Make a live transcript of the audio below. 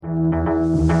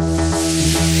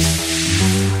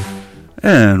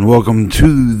And welcome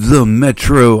to the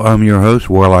Metro. I'm your host,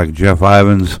 Warlock Jeff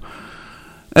Ivins.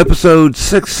 Episode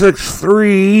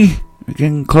 663. We're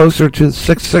getting closer to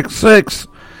 666.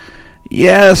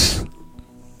 Yes.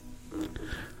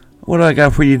 What do I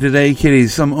got for you today,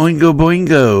 kiddies? Some Oingo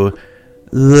Boingo.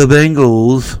 The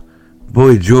Bengals.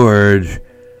 Boy George.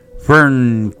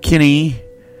 Fern Kinney.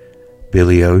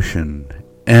 Billy Ocean.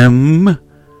 M.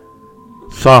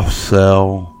 Soft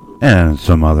Cell. And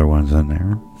some other ones in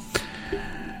there.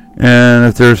 And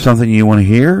if there's something you want to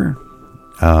hear,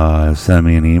 send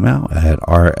me an email at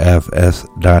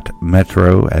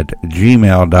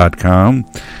rfs.metro@gmail.com.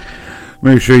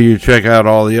 Make sure you check out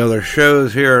all the other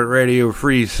shows here at Radio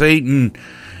Free Satan,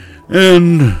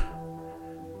 and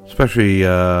especially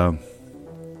The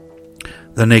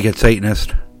Naked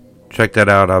Satanist. Check that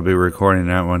out. I'll be recording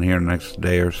that one here next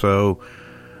day or so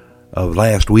of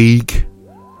last week.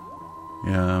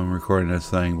 Yeah, I'm recording this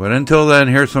thing. But until then,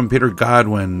 here's some Peter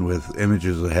Godwin with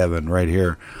Images of Heaven right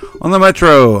here on the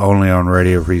Metro, only on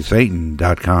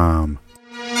RadioFreeSatan.com.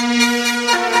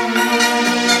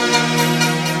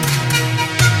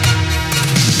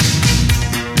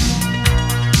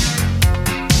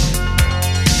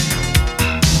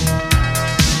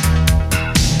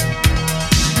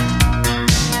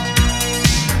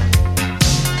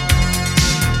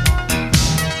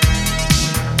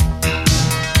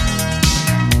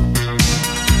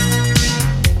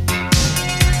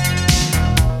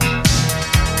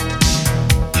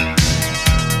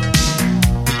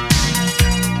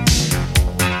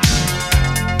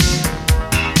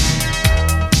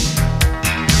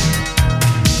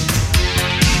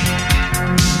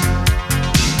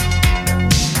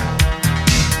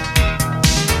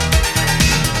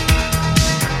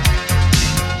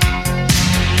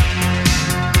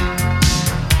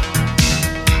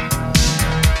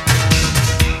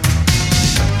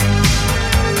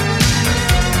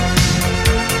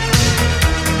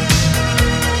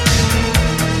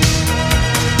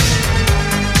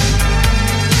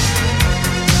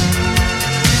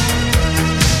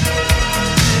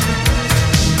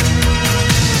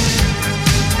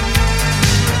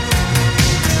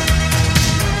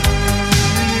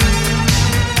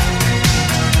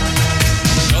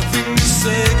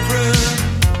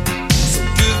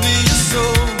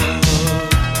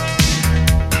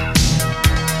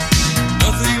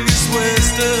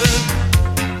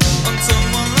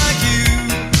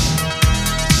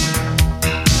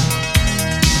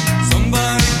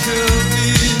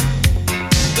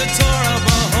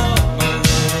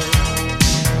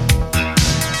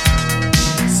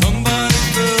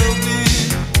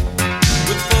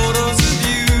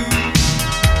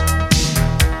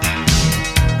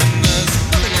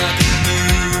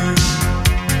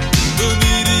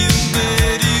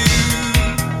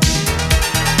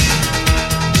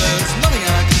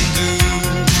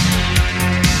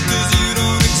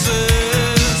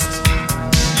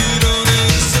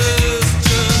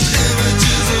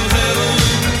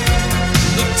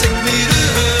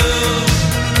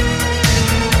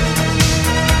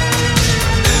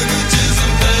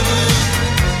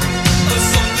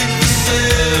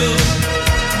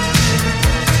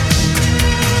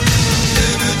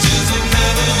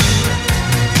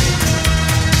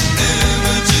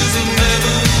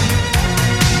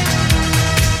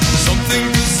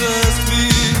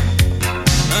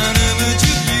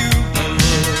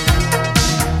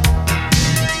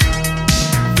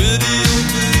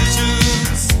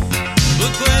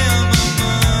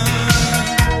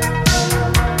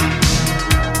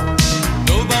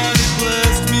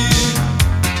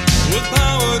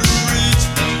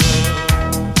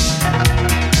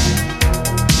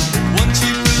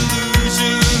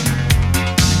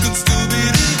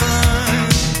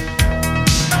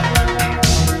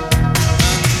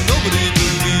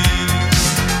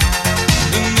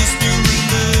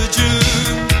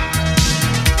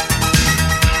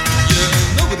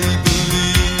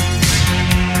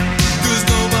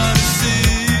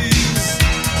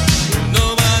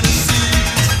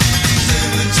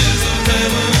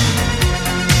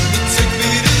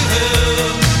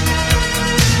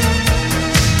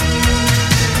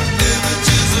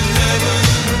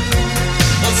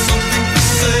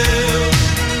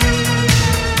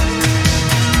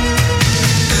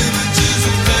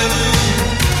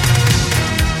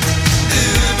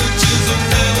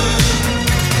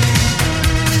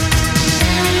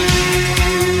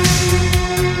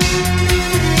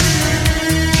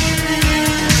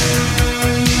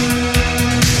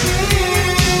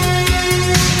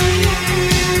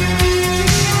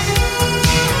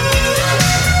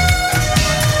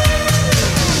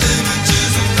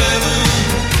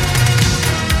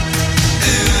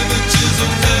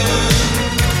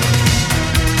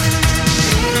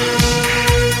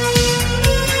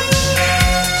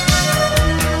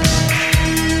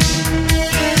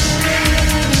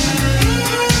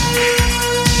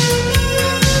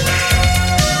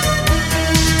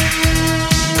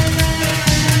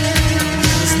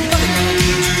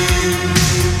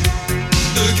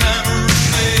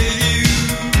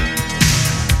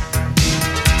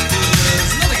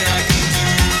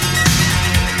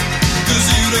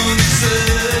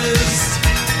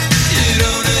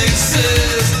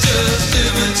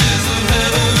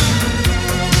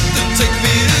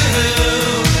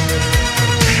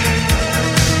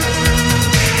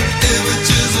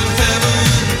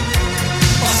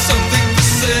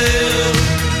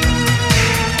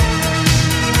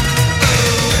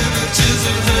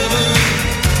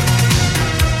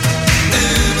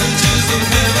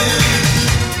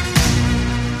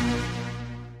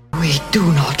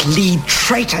 do not lead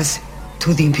traitors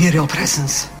to the Imperial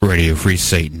presence.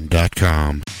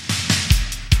 RadioFreeSatan.com.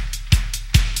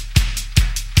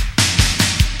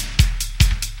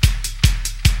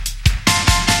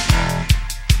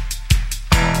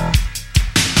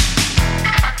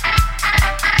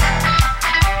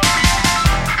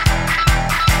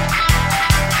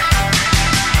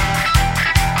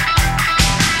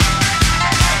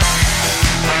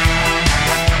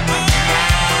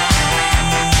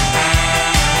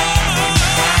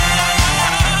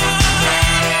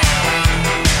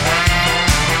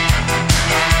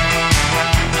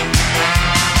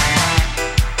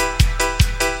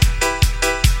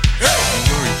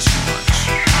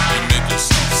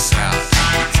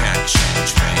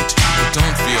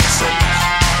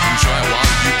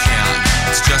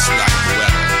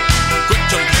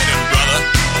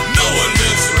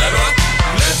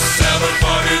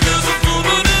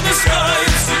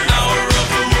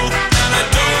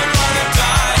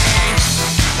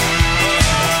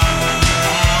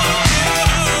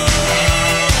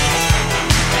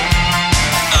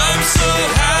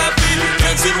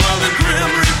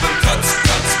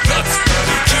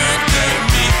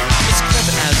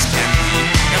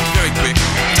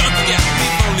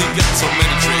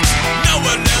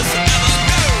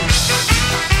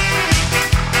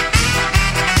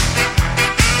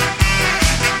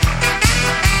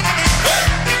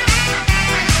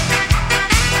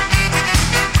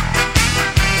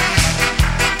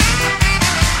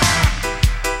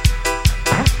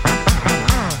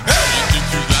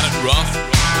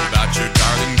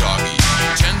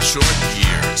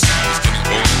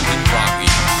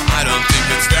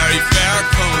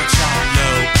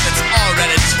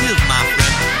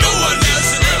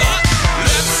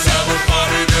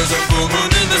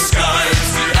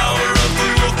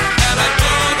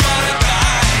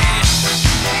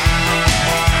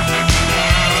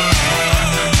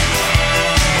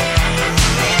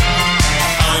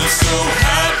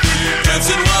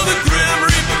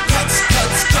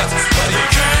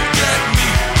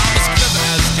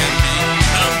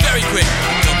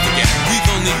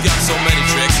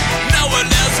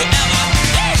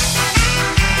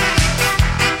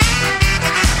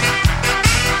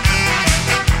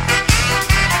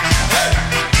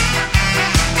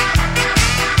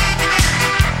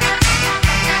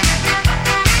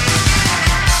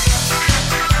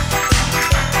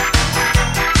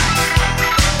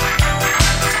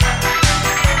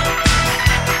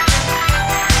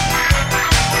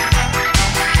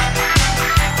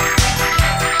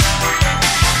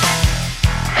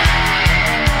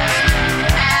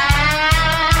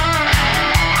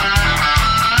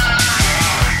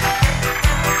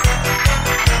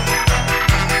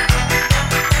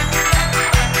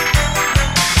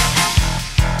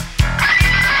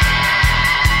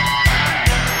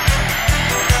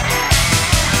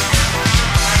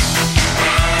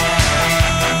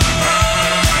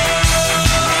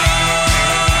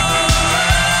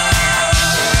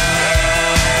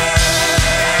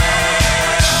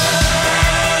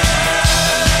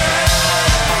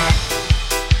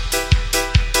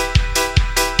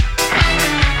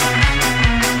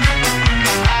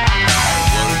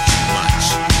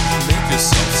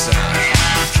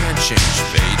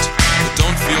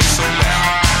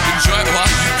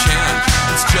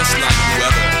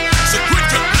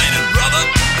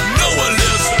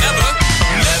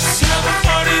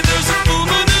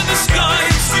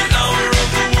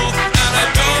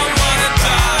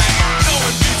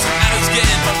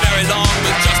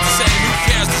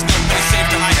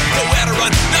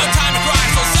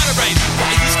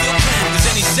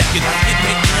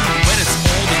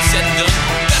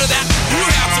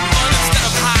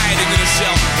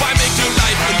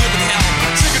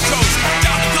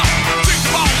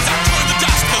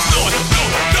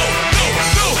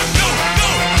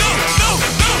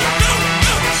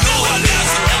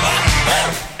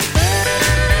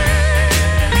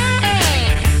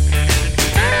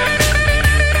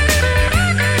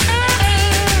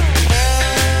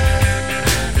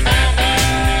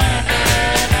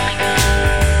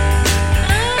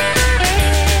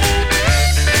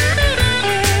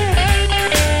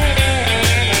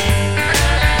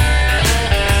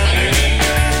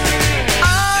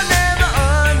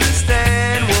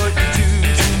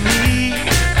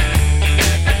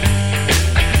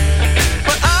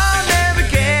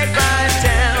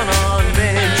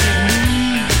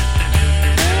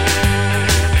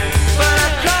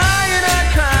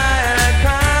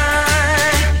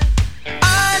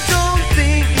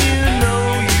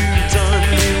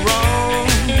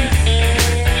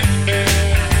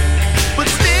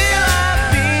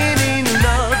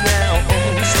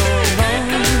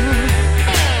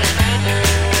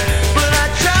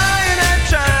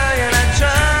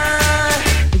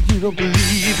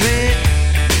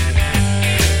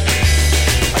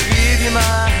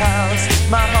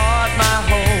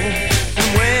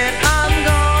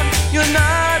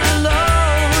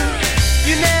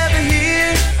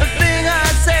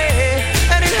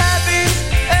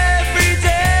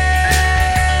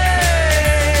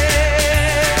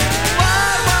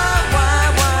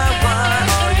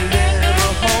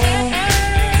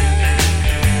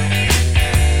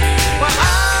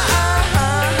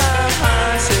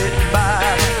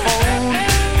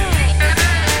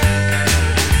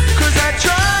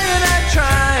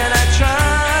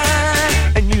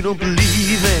 don't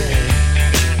believe it.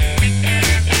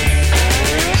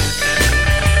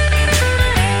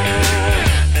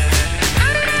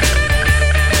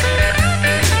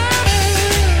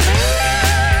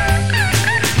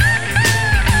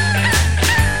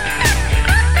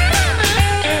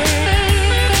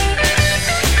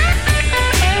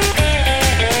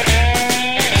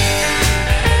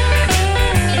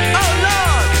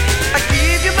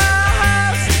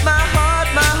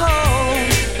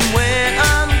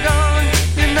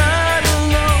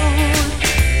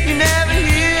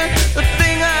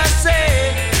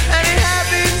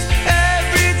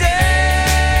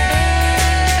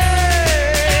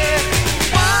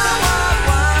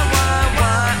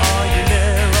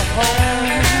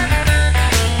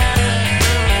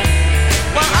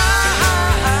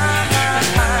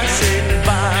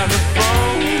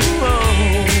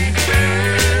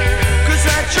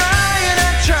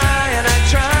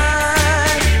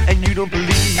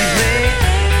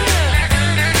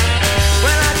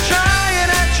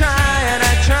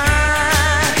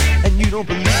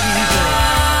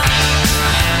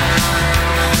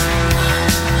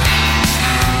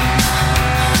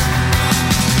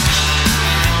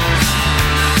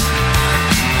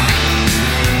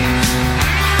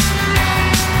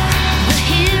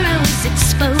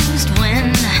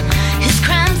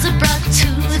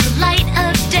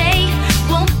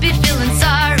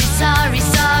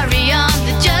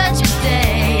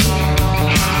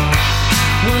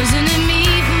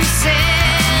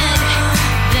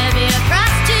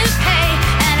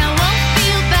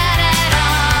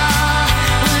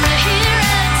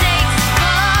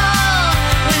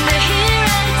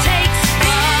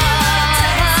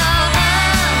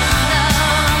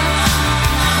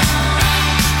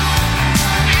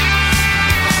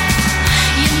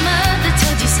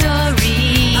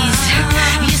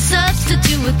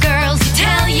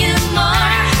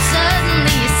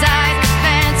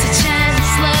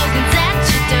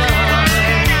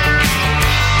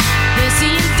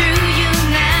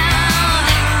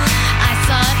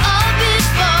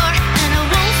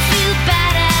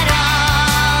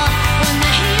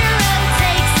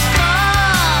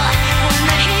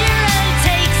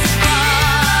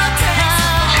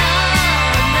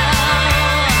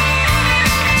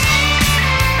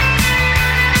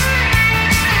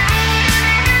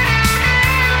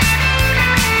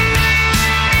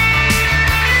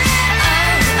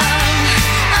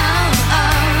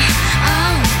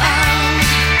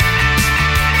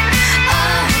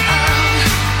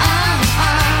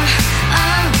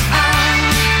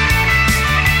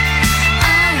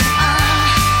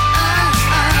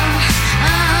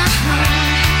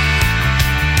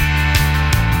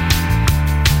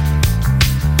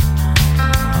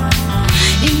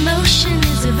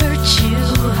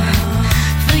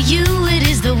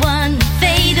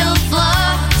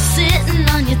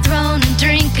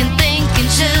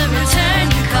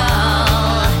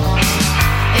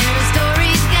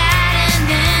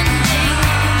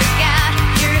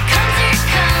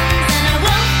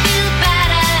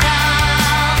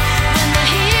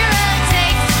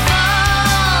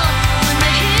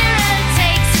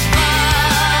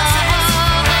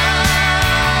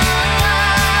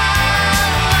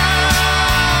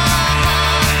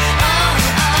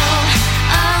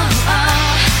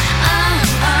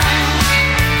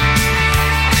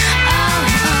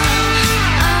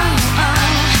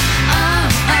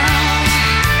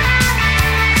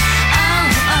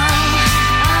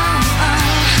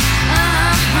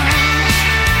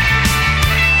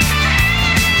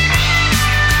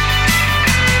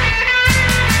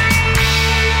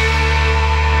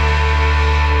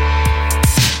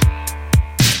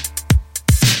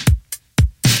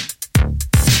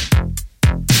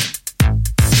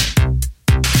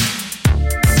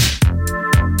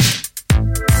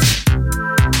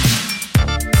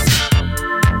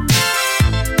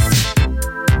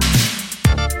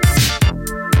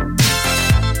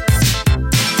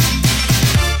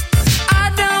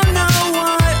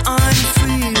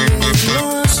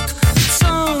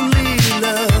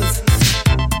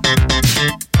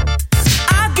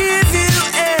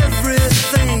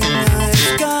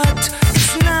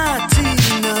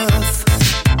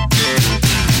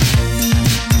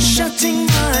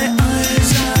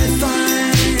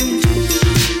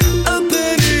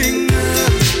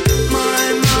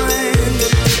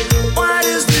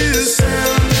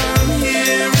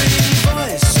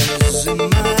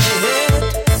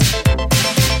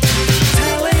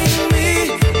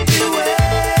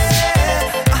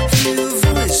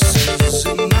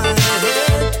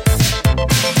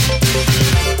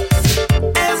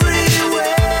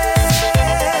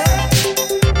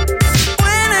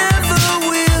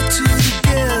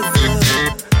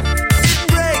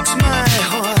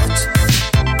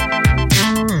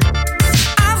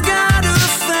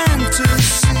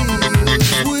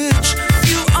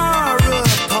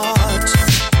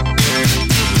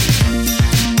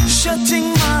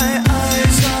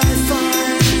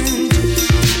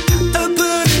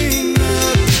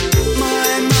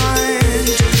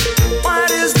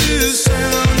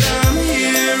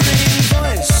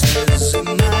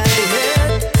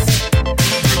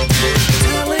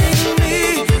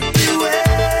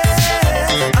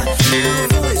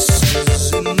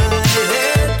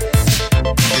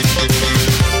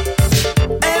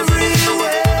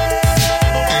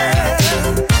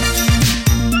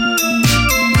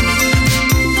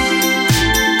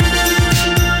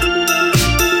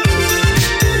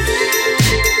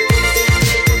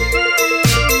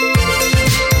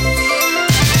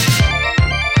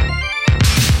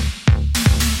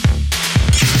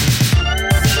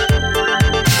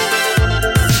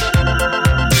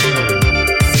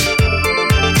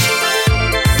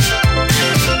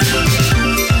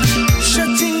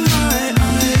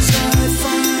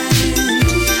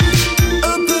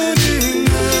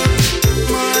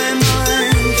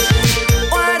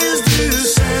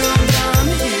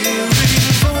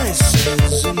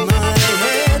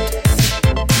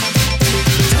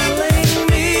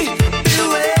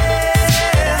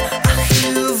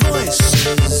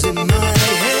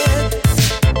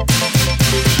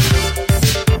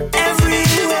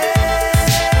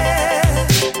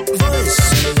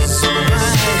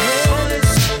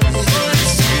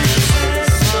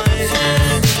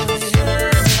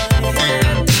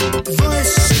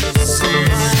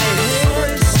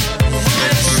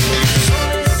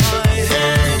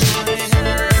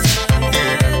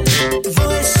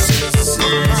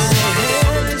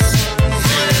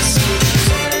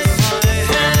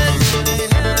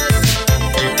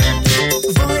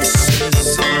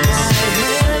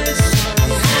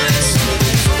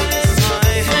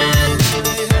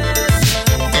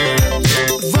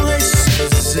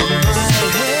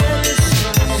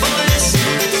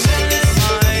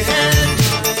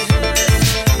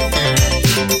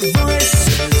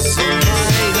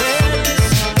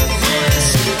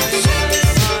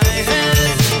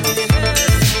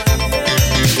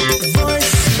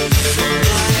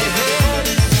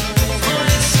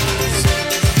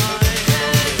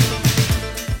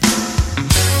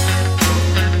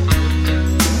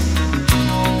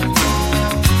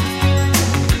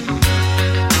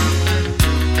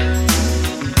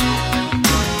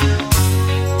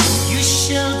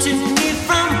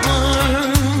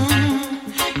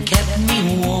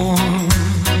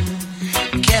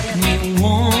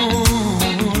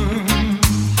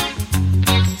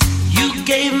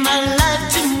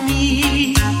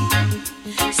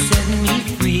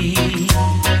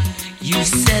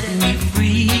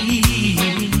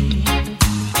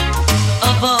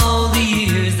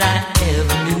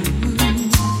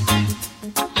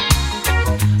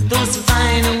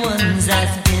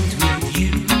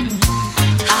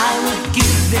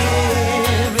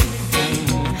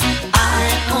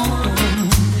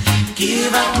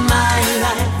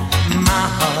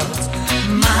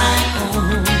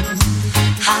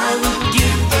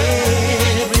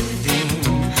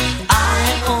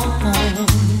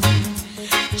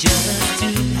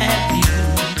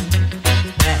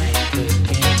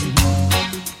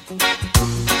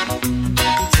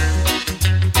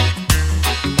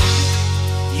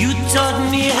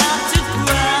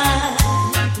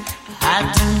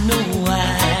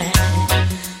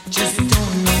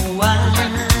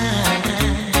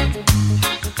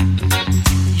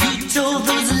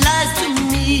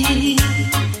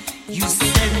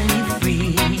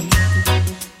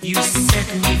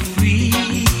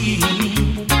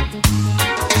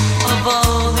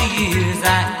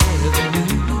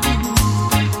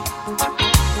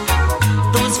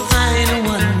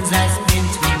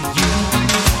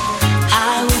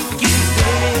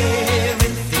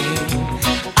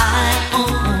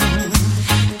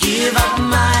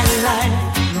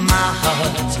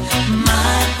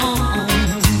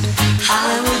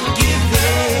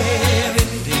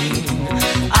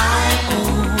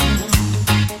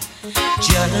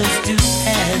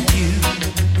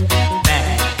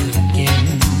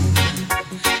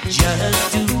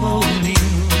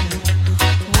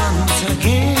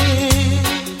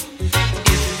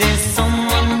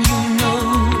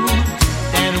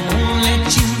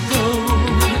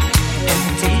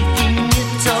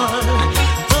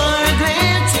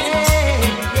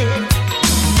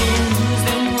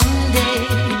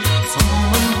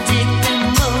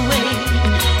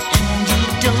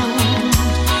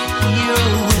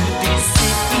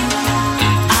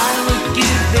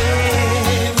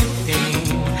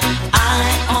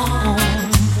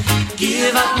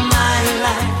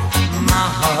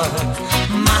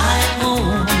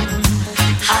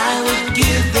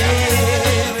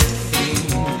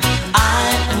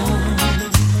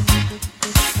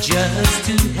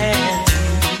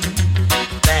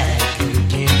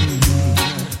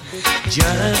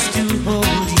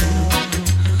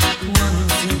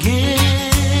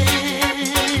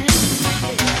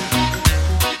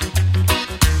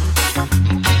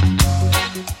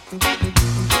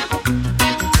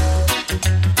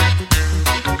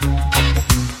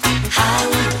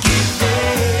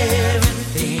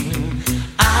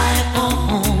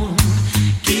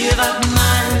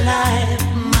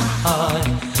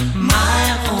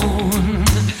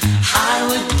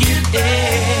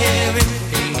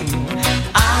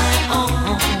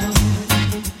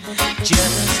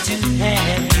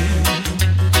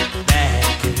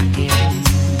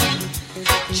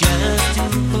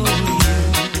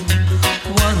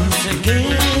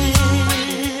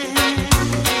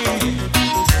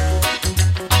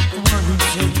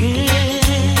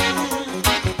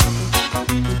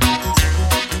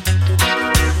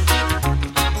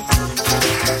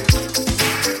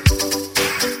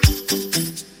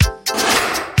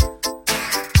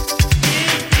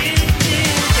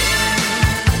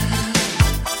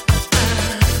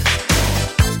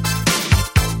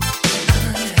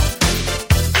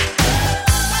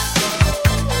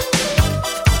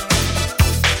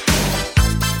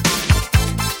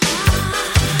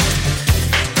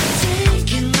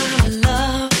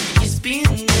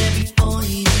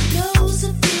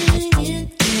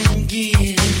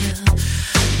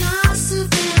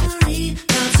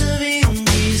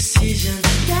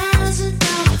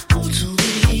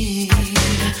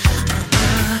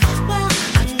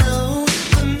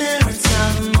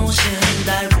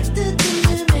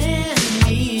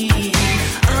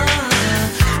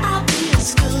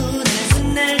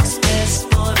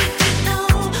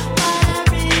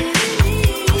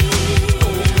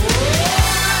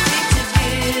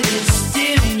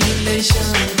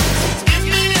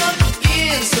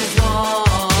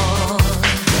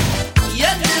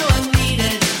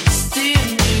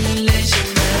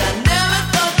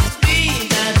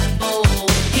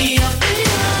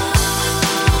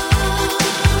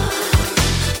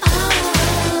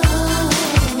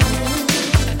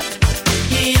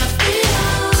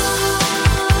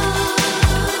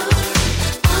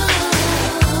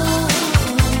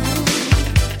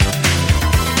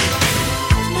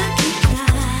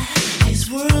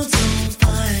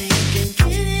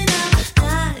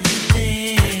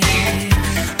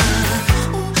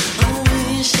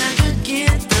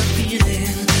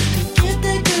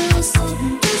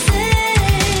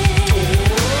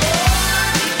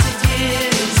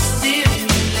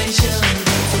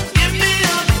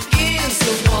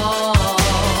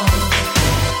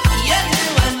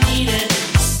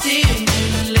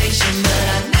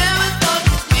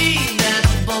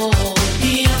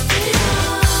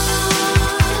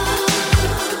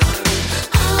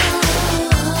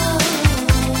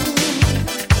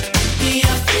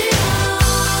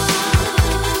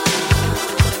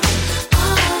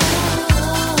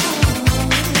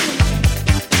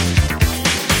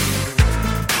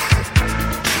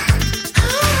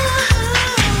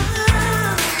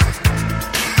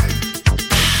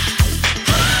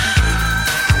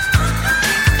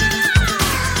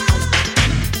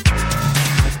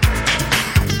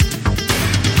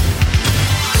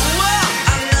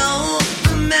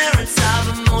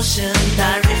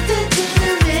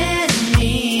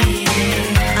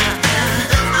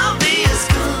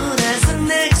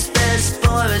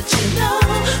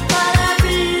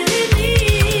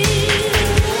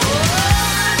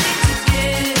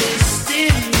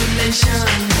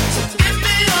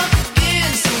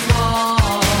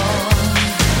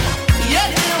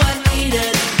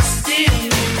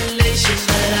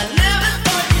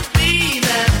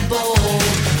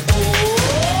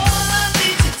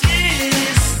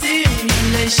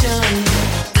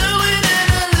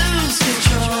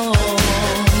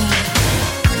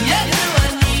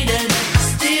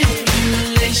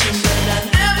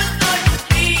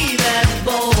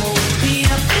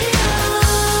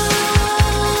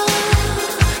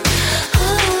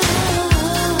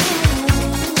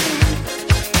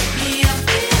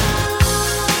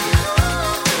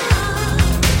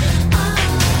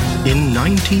 In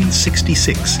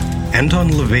 1966,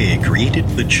 Anton LaVey created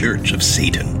the Church of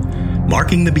Satan,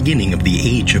 marking the beginning of the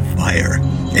Age of Fire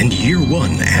and Year 1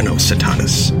 Anno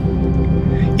Satanas.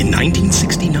 In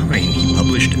 1969, he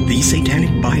published The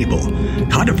Satanic Bible,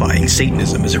 codifying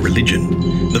Satanism as a religion,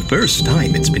 the first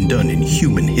time it's been done in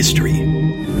human history.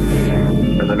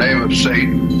 In the name of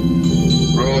Satan,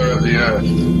 ruler of the earth,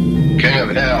 king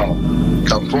of hell,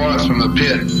 come forth from the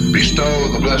pit, bestow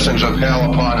the blessings of hell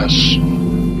upon us.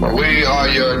 For we are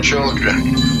your children,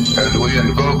 and we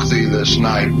invoke thee this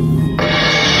night.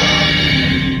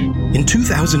 In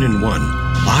 2001,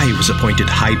 I was appointed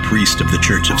High Priest of the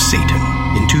Church of Satan.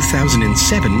 In 2007,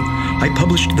 I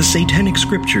published the Satanic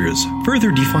Scriptures,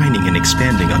 further defining and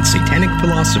expanding on satanic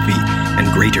philosophy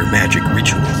and greater magic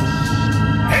ritual.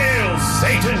 Hail,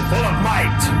 Satan full of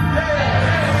might!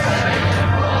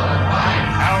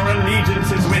 Our allegiance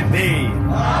is with thee.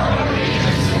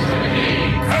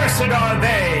 Cursed are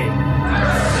they.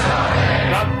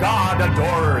 The God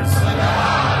adorers.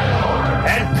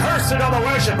 And cursed are the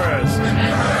worshippers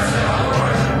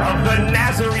of the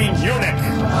Nazarene eunuch.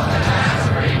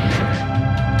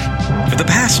 For the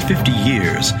past 50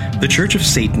 years, the Church of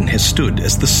Satan has stood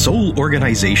as the sole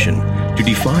organization to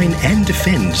define and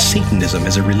defend Satanism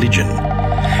as a religion.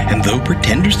 And though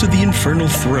pretenders to the infernal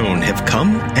throne have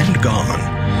come and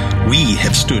gone, we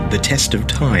have stood the test of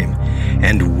time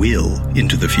and will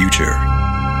into the future.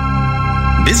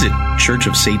 Visit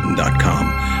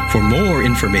churchofsatan.com for more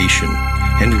information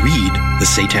and read the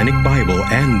Satanic Bible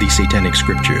and the Satanic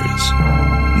Scriptures.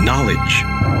 Knowledge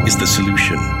is the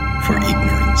solution for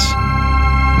ignorance.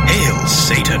 Hail,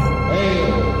 Satan!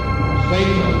 Hail,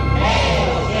 Satan!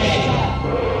 Hail, Satan!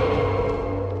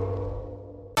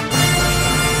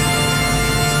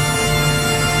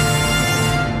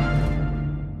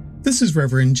 This is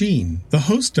Reverend Gene, the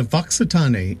host of Vox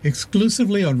Satanae,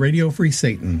 exclusively on Radio Free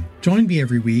Satan. Join me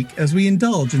every week as we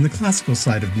indulge in the classical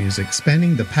side of music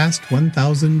spanning the past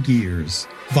 1,000 years.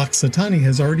 Vox Satanae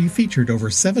has already featured over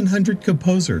 700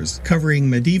 composers covering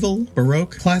medieval,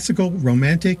 baroque, classical,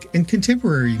 romantic, and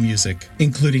contemporary music,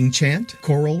 including chant,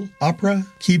 choral, opera,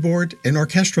 keyboard, and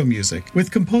orchestral music,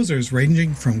 with composers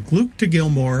ranging from Gluck to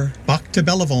Gilmour, Bach to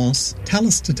Bellavance,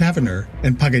 Tallis to Taverner,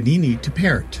 and Paganini to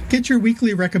Pärt. Get your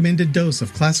weekly recommended dose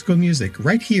of classical music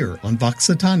right here on Vox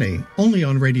Satanae, only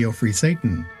on Radio Free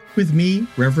Satan. With me,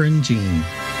 Reverend Gene.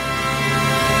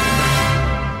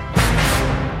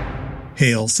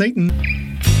 Hail, Satan!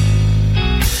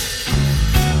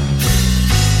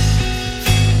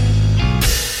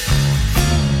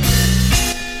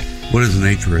 What is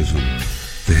naturism?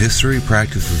 The history,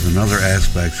 practices, and other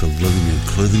aspects of living a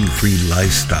clothing-free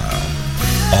lifestyle.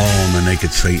 All on The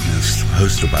Naked Satanist,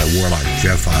 hosted by Warlock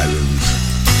Jeff Ivins.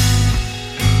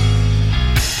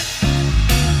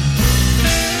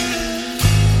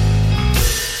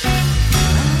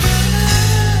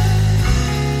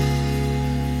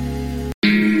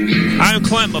 I'm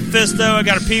Clint Mephisto. I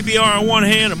got a PBR in one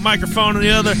hand, a microphone in the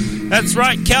other. That's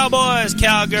right, cowboys,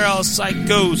 cowgirls,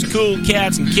 psychos, cool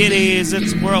cats, and kitties.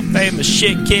 It's the world-famous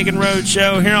Shit-Kicking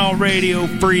Roadshow here on Radio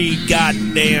Free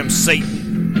Goddamn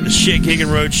Satan. The Shit-Kicking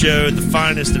Roadshow, the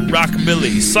finest in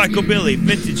rockabilly, psychobilly,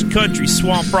 vintage country,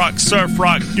 swamp rock, surf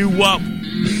rock, doo-wop.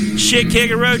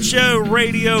 Shit-Kicking Roadshow,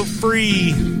 Radio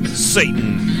Free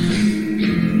Satan.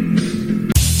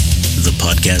 The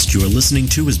podcast you are listening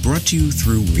to is brought to you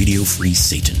through Radio Free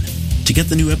Satan. To get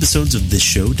the new episodes of this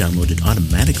show downloaded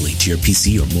automatically to your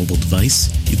PC or mobile device,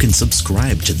 you can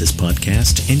subscribe to this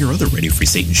podcast and your other Radio Free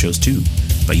Satan shows too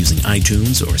by using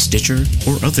iTunes or Stitcher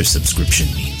or other subscription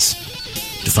means.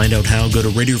 To find out how, go to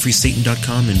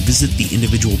RadioFreeSatan.com and visit the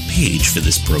individual page for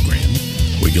this program,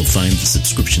 where you'll find the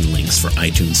subscription links for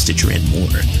iTunes, Stitcher, and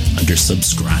more under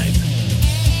Subscribe.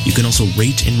 You can also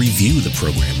rate and review the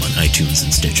program on iTunes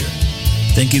and Stitcher.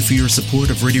 Thank you for your support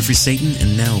of Radio Free Satan,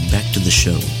 and now back to the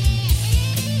show.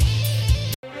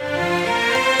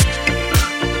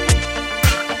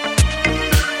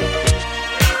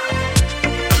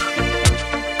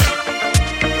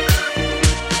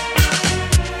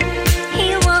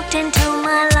 He walked into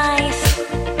my life,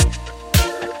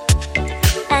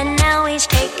 and now he's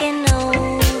taking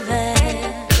over,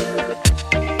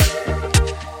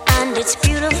 and it's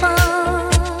beautiful.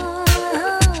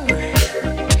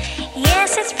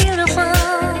 Yes, it's beautiful.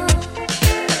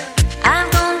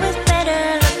 I've gone with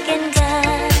better looking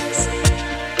guys.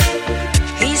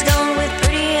 He's gone with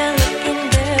prettier looking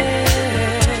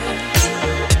girls.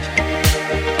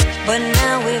 But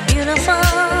now we're beautiful.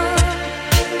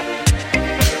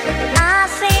 I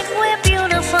think we're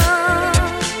beautiful.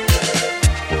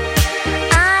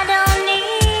 I don't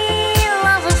need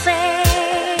love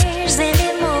affairs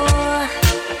anymore.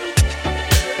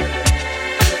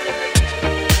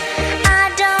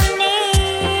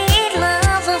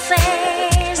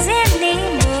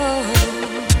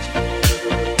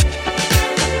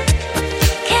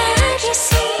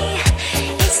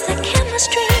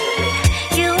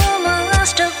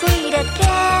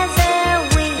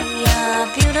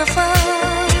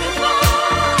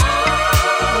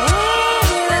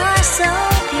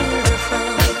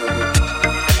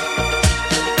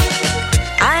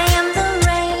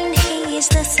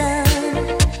 sun.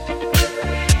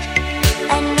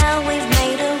 And now we've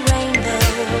made a rainbow.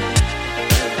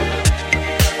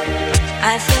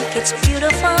 I think it's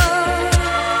beautiful.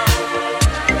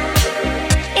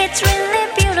 It's really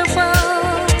beautiful.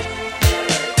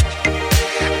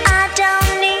 I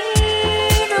don't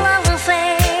need love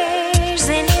affairs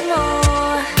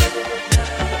anymore.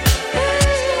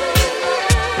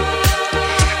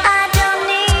 I don't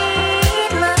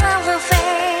need love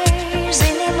affairs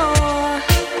anymore.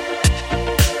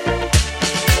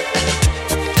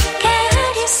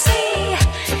 Can't you see?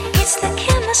 It's the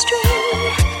chemistry.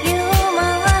 You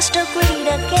must agree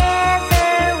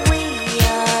together we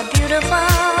are beautiful.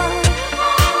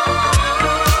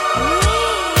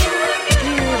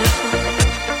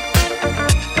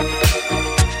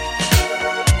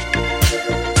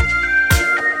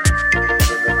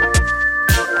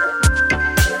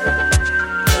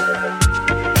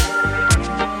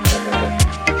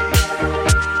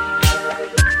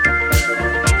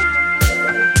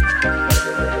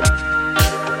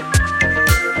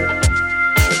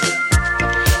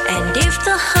 And if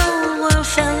the whole world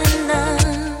fell in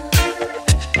love,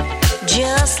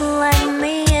 just like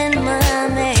me and my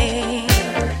mate,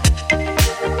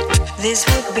 this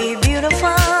would be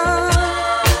beautiful.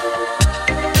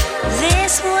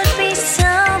 This would be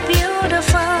so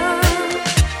beautiful.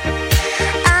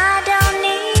 I don't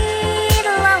need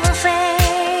love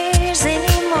affairs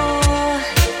anymore.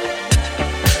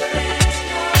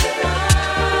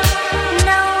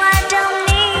 No, I don't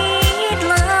need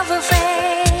love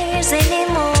affairs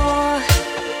anymore.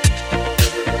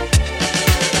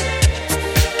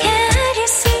 Can't you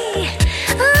see?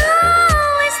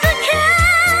 Oh, it's the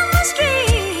chemistry.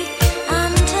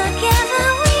 And together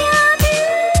we are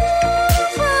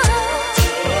beautiful.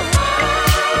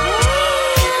 We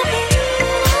are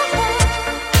beautiful.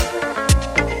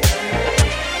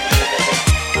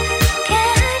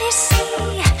 Can't you see?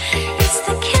 It's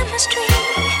the chemistry.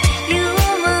 You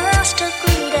must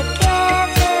agree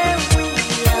together we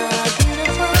are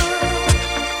beautiful.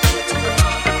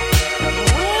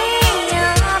 We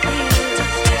are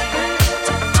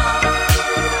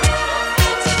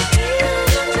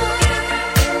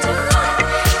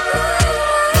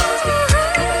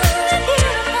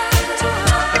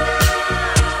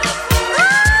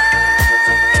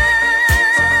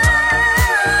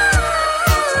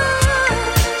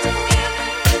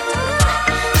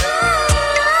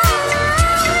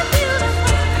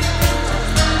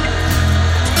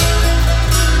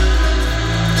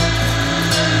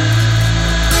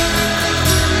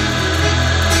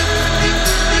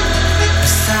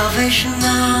Salvation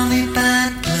Army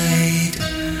band played,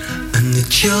 and the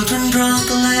children drank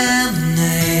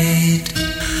lemonade,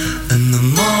 and the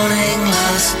morning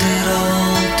lasted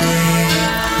all day,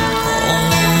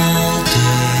 all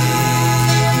day.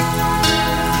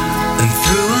 And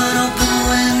through an open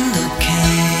window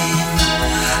came,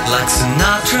 like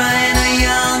Sinatra in a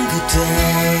younger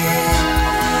day,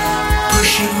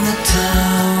 pushing the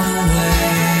town away.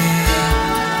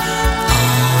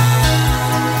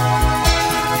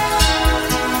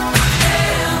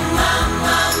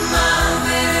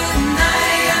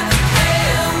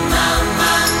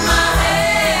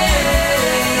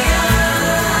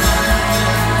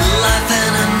 Life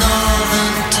in a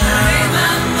northern town.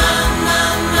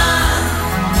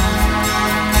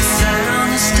 He sat on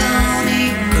the stony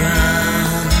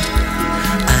ground,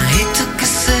 and he took a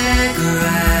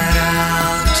cigarette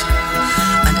out,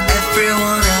 and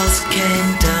everyone else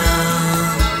came down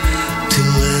to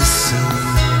listen.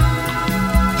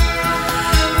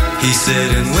 He said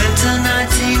in winter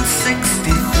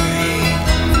 1963,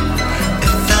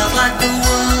 it felt like the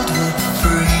world would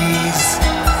freeze,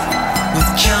 with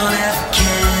John F.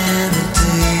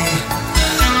 Kennedy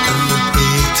and the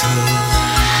Beatles.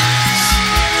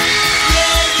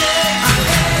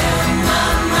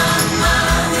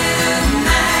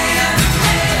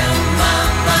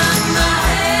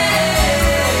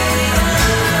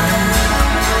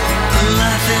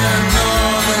 Life in a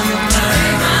northern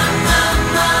town.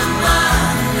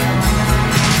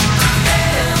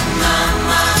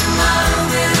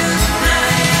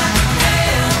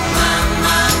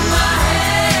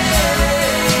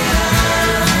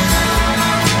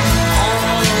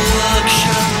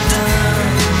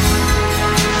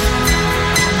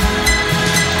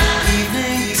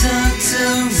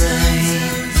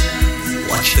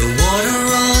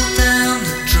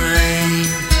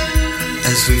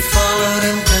 as we followed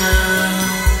him down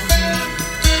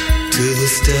to the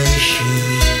station.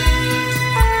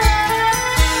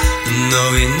 No,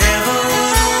 he never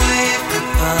would wave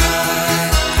goodbye.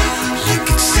 You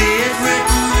could see it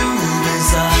written in his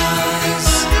eyes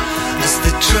as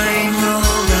the train train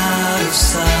rolled out of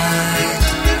sight.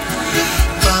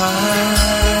 Bye.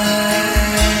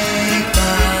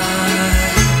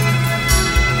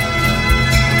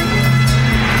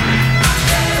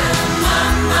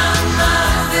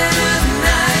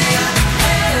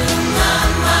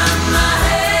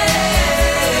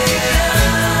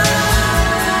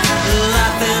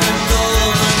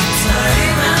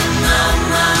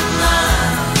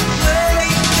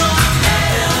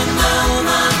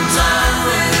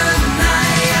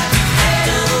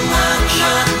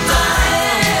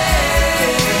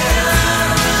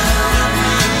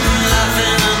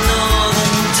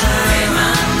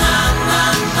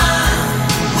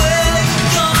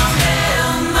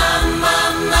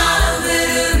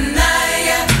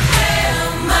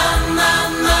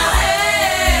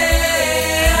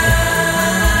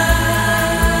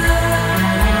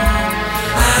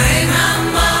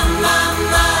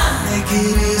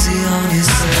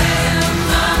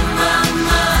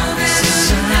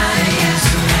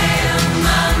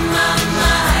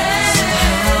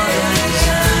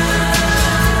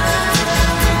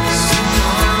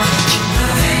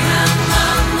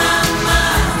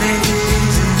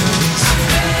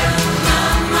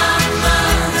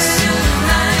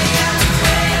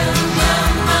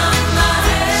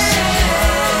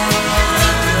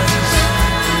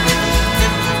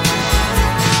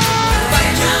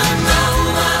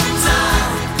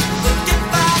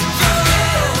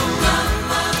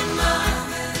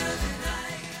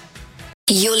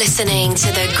 You're listening to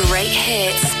the great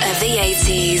hits of the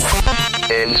 80s.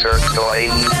 Insert coin.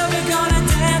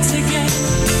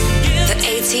 The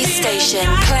 80s station,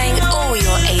 playing all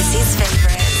your 80s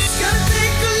favorites.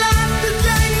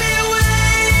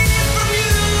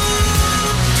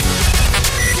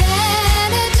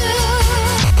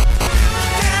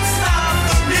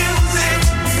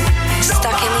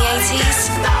 Stuck in the 80s?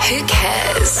 Who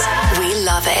cares? We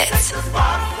love it.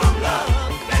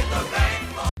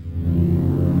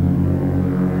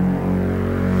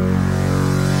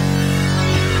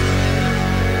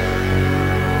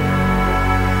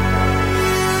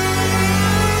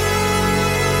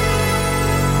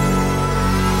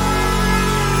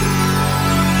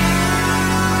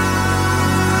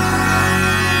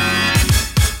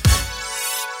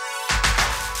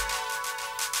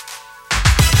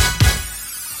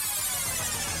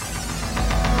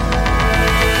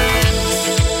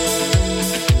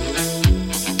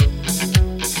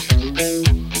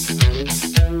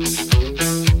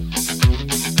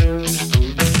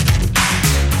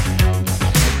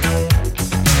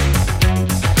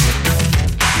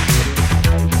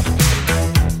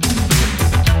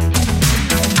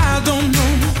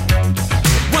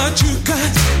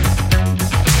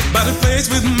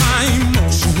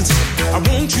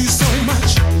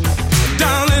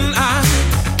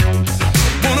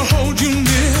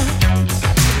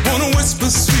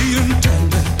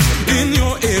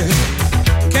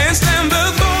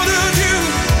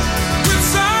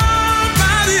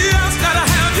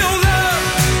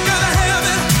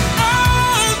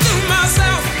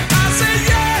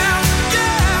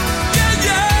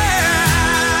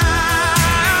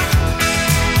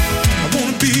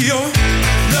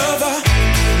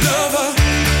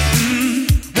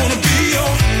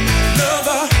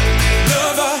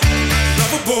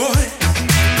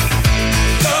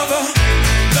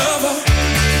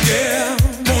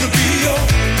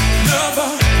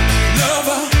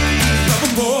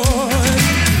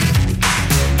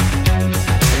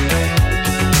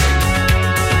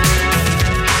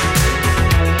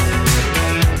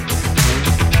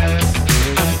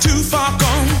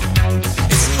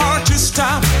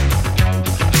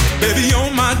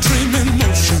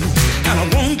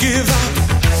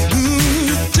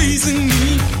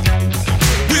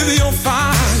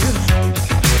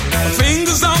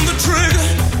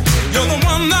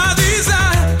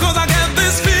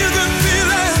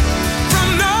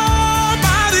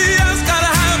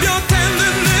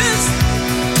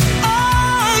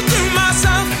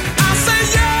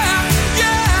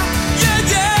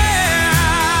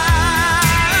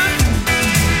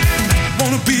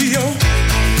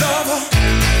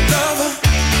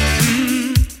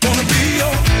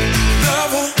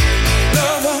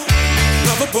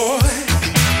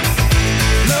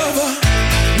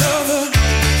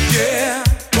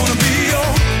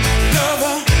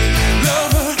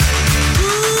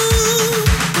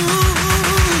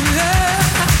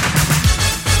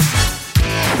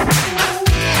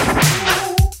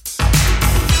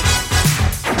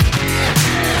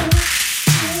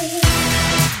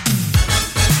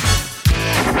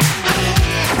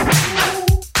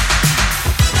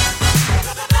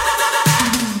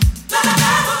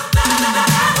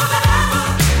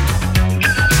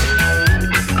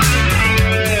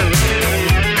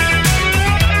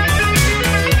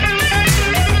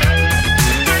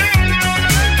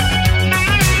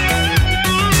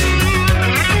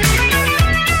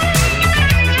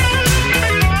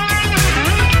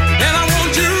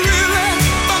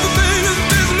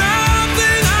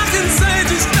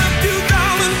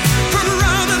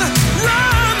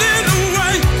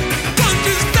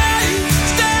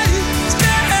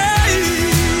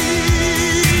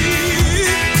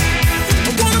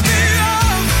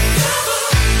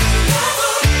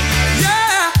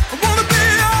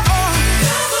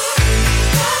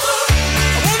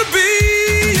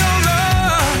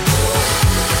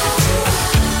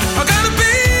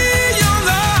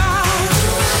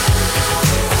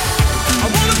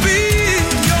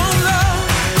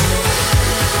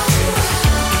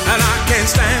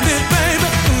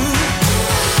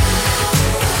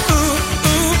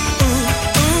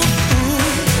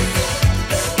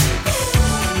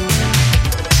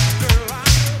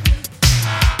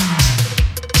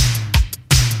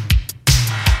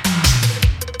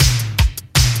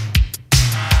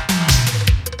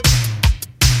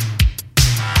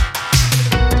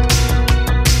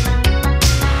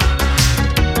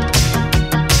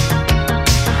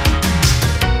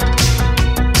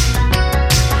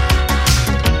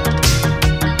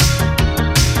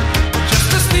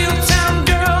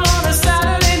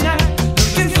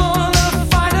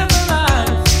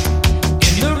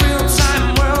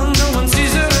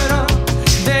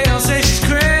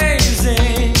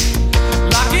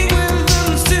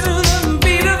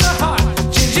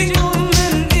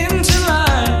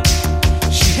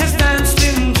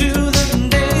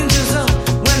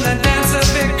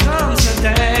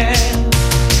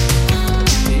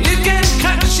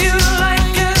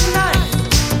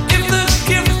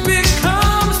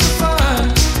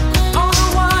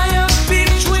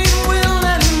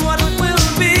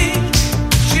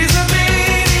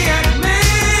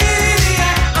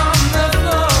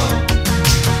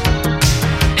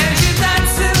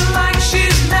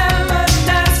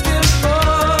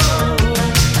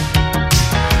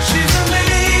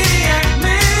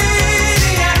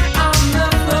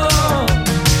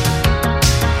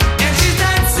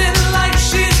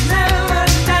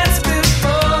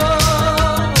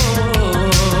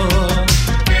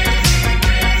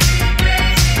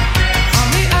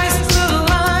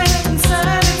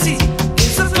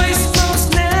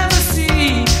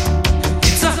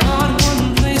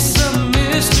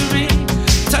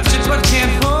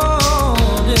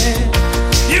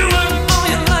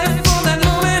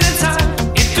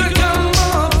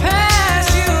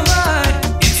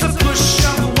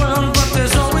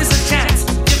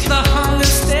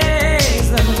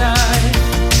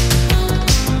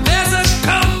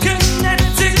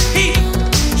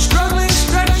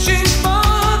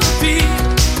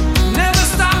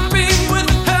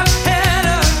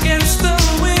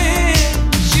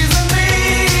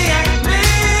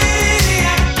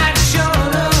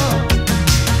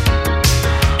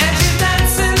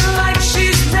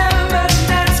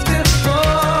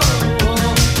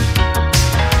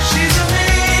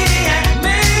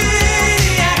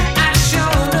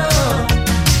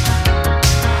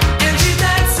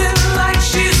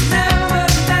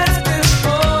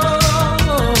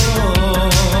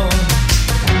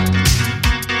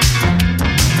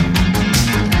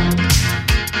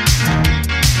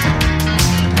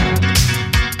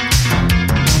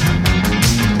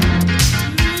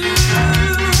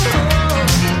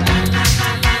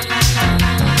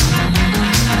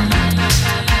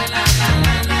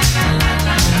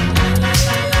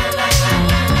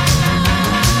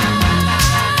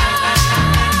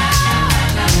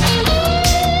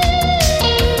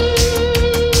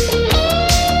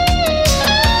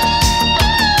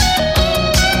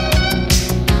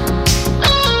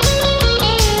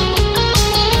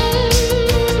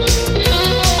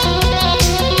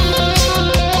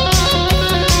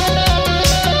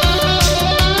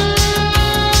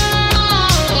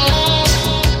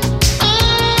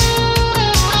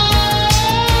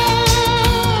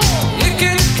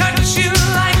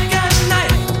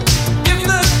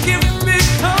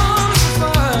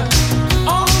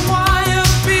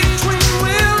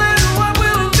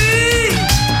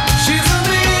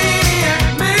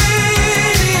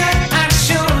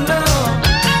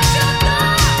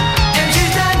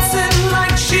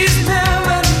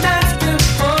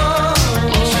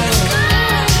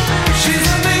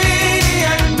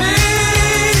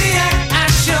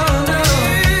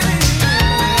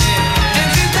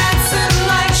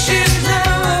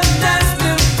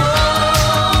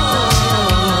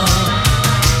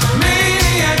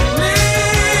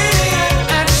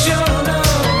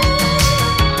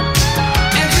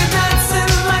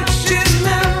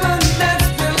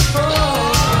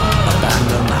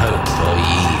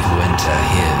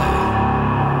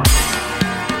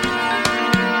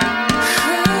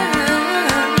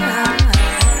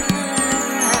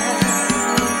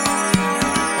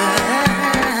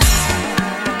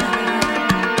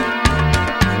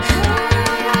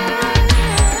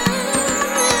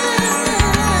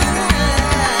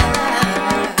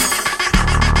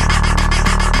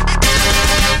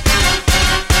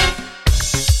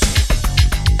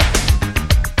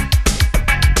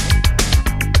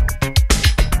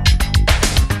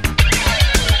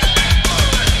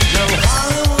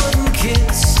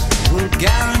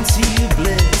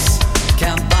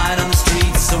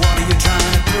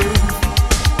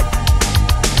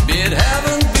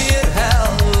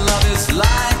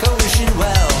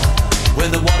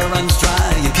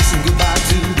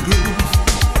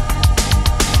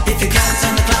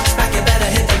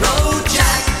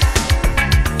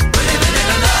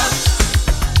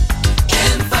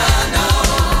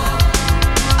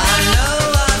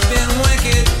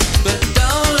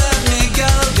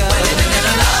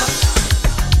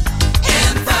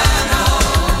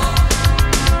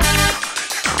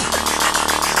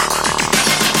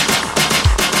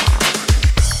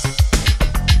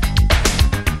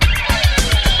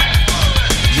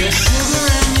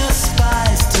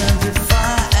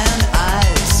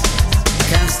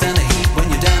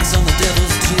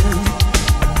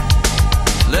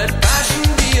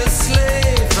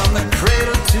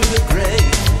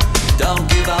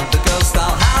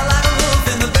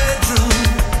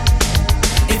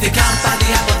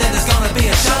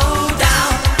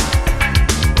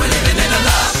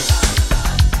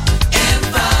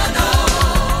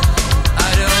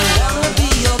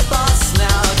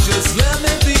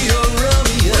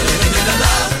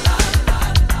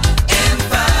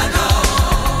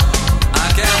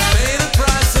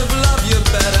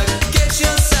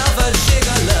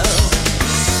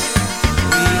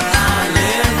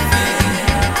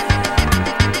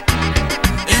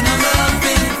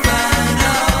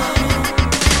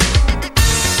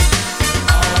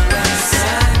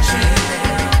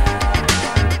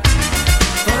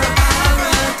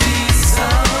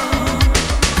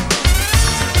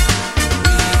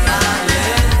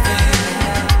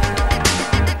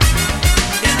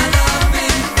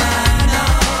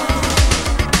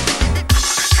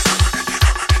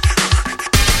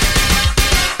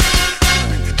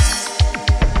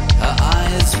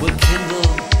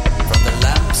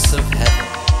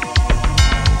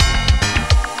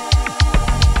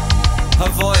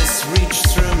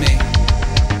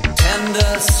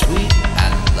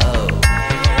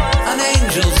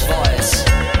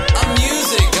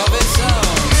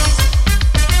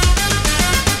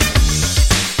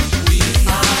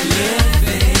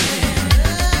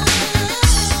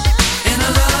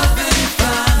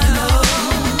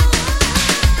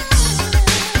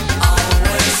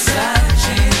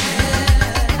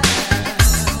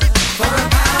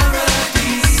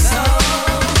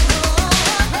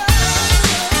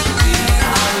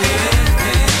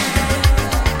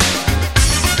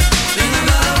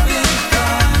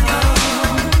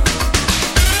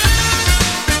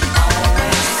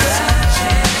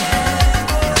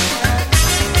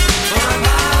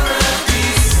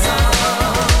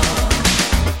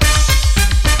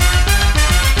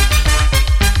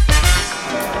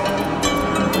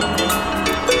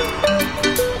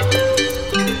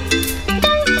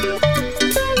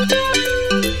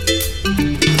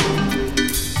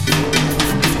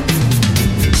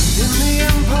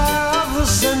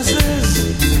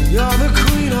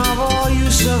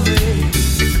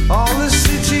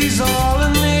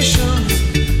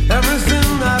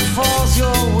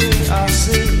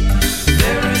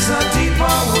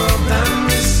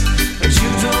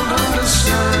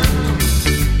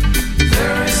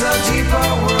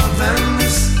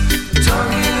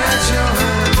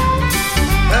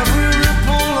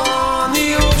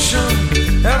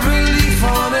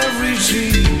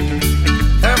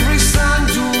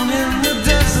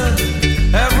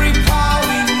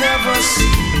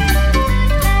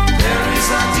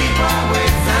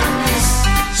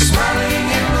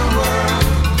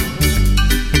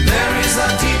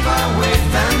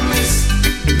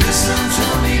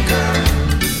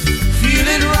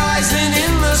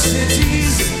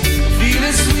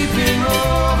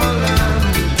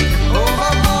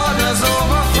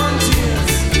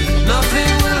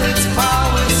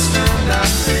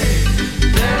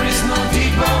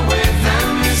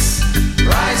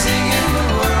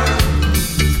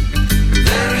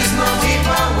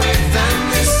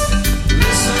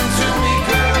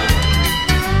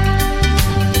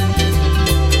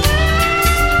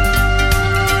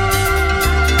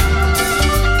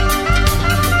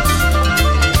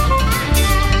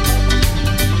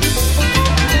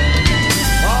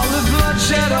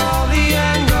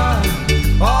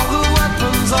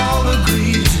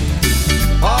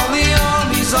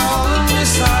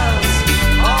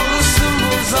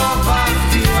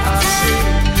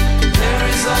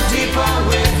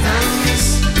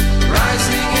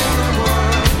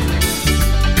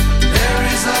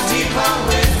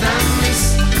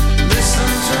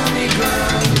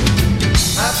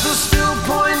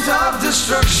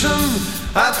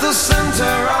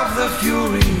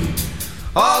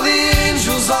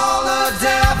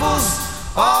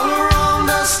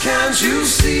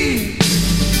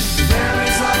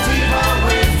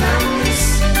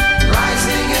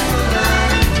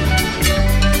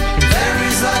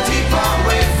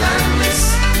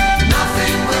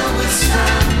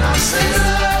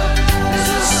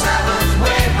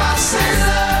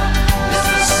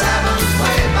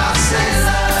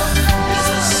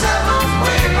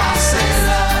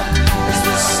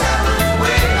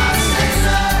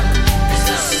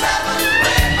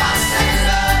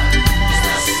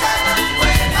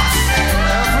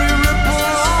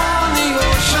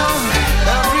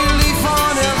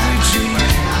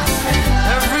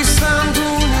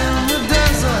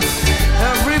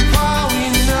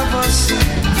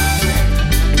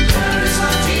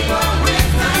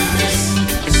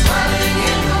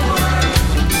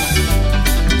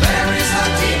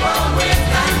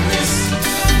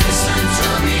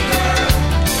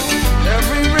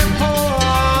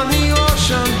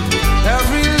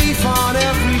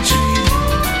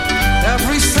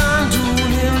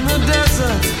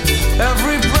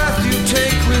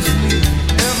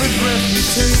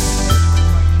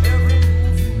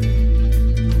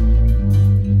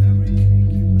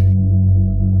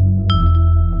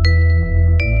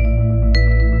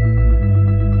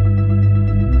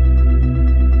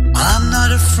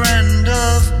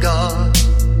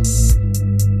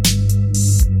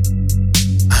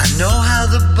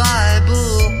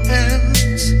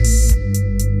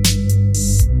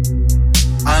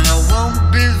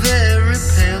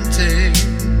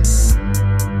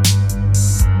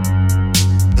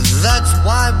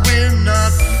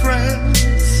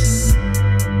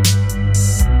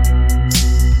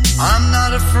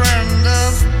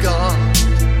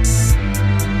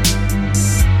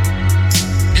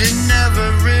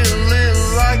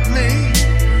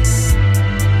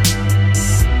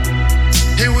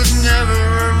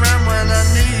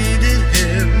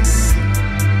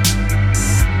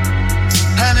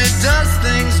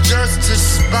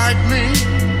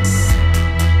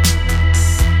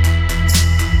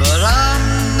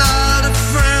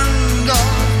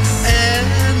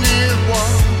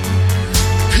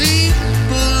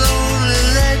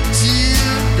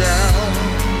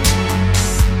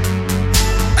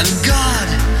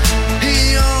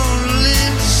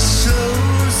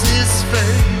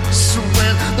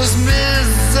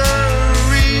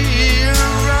 misery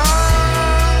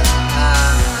around.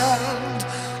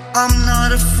 I'm not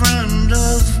a friend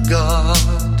of God.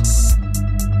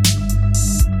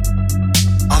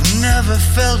 I've never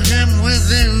felt him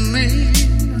within me.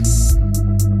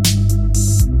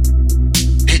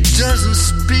 He doesn't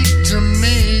speak to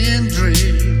me in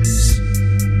dreams.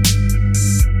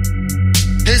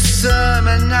 His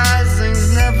sermonizing's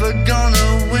never gonna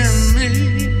win me.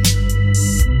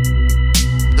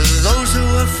 Those who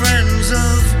are friends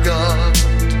of God,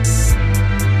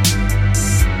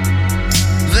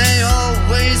 they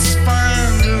always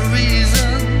find a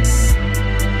reason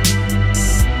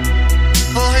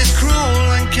for his cruel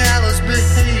and callous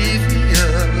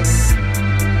behavior.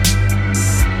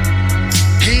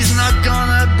 He's not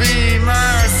gonna be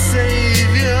my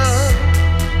savior,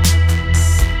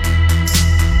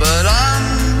 but I'm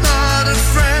not a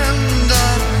friend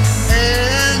of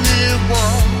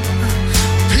anyone.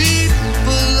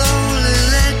 People only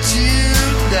let you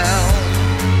down,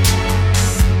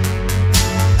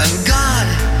 and God,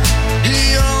 he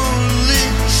only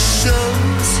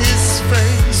shows his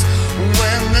face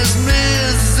when there's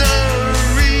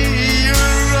misery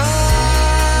around.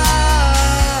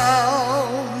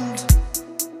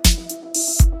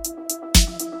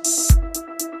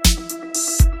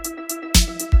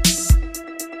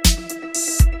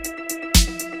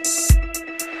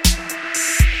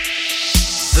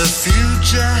 The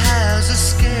future has a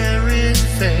scary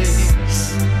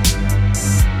face,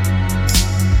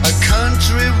 a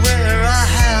country where I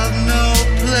have no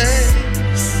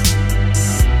place.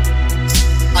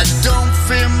 I don't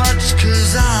fear much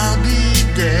 'cause I'll be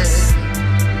dead,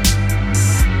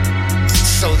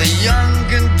 so the young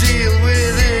can deal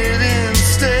with it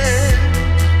instead.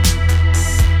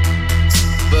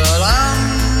 But I'm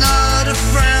not a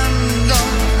friend of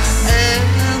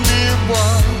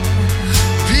anyone.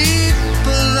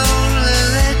 People only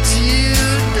let you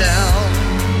down,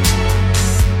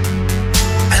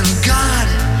 and God,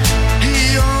 he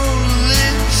only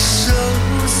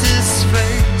shows his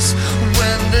face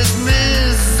when there's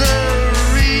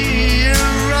misery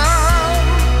around.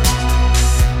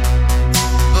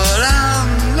 But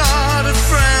I'm not a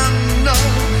friend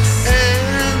of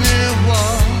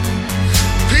anyone.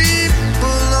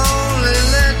 People only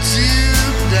let you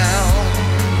down,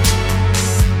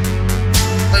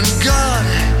 and God,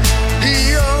 he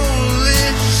only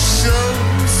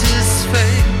shows his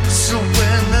face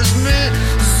when there's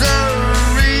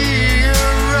misery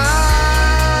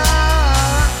around.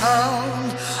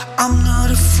 I'm not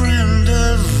a friend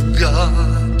of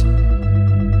God.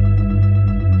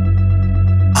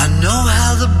 I know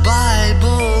how the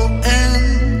Bible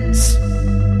ends.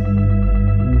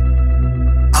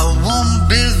 I won't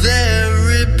be there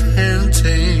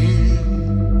repenting,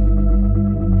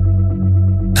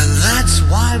 and that's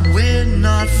why we're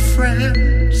not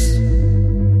friends.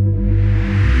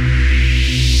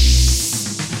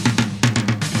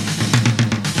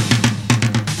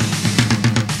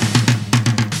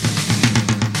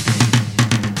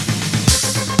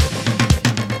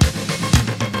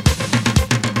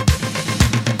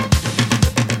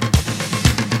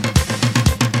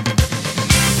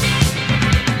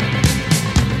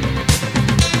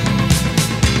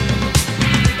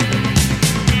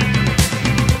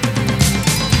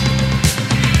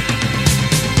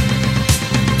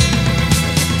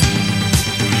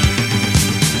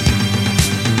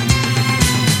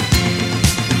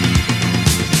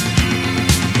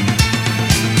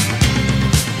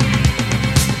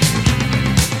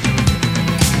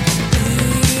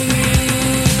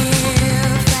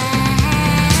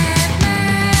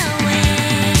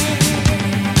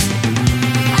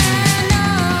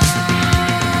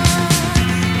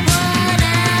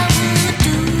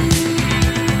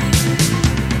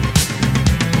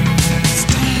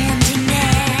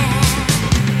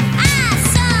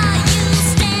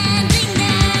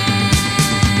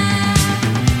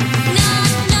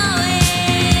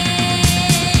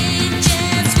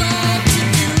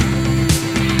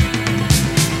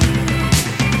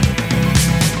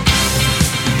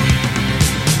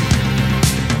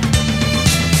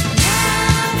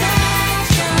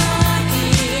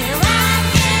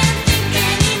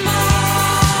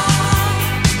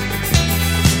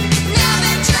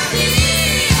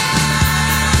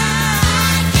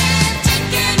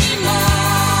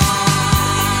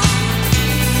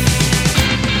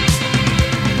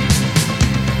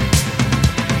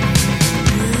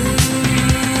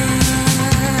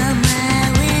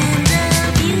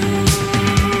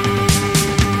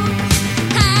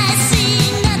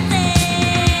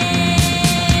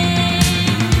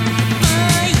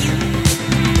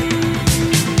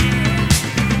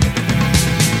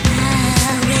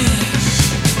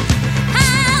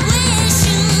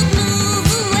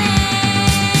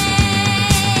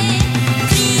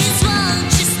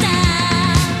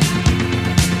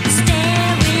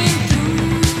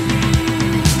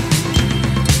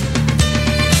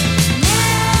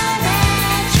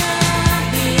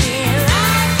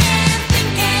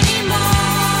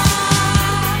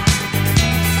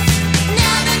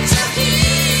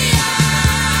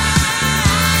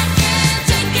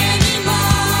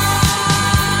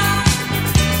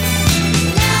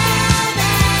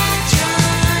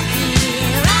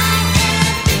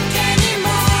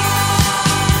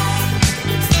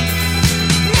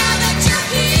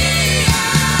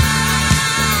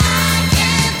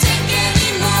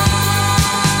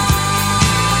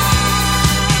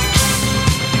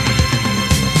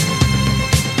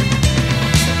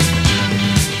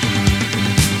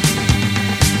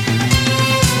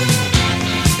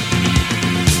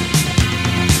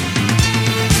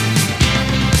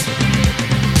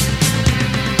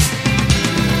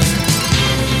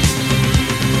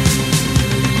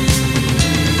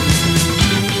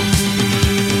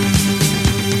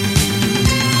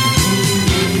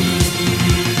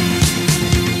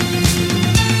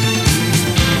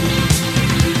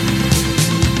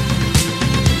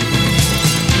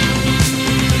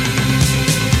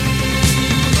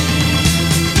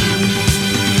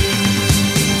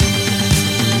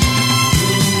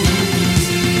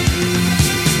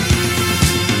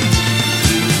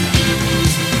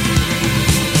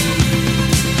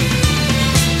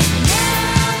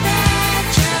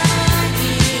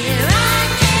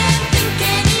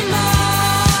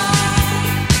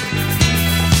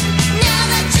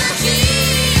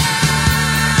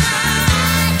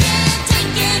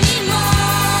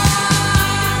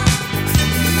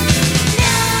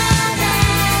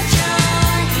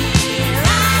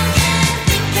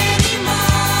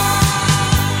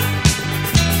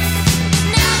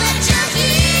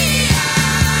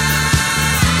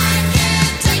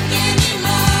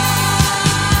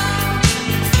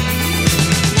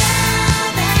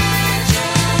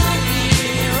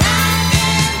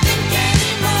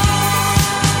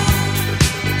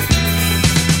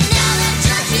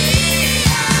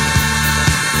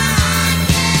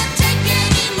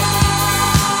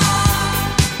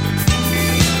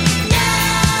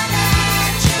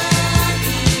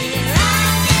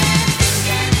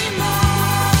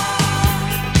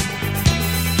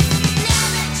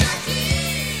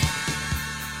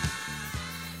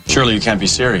 Surely you can't be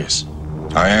serious.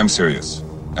 I am serious.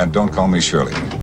 And don't call me Shirley.